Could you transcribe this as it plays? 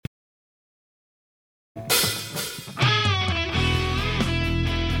Hi,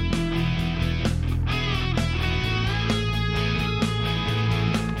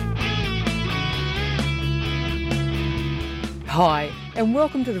 and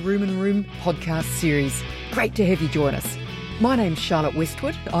welcome to the Rumen podcast series. Great to have you join us. My name's Charlotte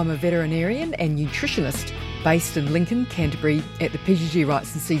Westwood. I'm a veterinarian and nutritionist based in Lincoln, Canterbury, at the PGG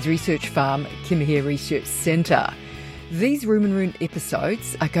Rice and Seeds Research Farm, Kimihia Research Centre. These Rumen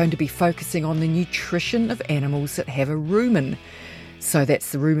episodes are going to be focusing on the nutrition of animals that have a rumen. So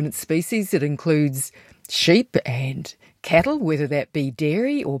that's the ruminant species. It includes sheep and cattle, whether that be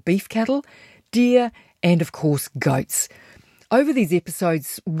dairy or beef cattle, deer, and of course goats. Over these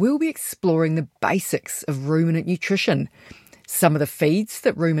episodes, we'll be exploring the basics of ruminant nutrition, some of the feeds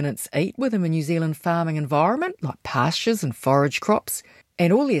that ruminants eat within a New Zealand farming environment, like pastures and forage crops,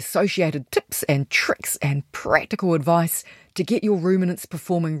 and all the associated tips and tricks and practical advice to get your ruminants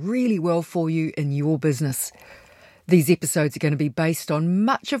performing really well for you in your business. These episodes are going to be based on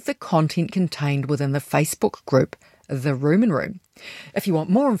much of the content contained within the Facebook group, The Rumen Room. If you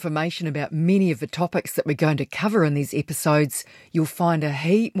want more information about many of the topics that we're going to cover in these episodes, you'll find a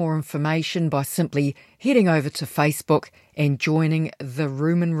heap more information by simply heading over to Facebook and joining the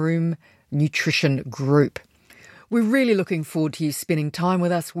Rumen Room Nutrition Group. We're really looking forward to you spending time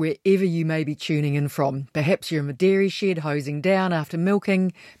with us wherever you may be tuning in from. Perhaps you're in the dairy shed hosing down after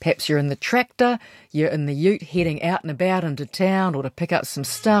milking, perhaps you're in the tractor, you're in the ute heading out and about into town or to pick up some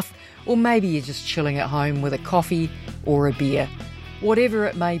stuff, or maybe you're just chilling at home with a coffee or a beer. Whatever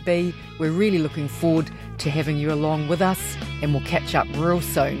it may be, we're really looking forward to having you along with us, and we'll catch up real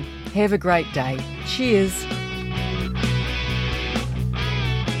soon. Have a great day. Cheers.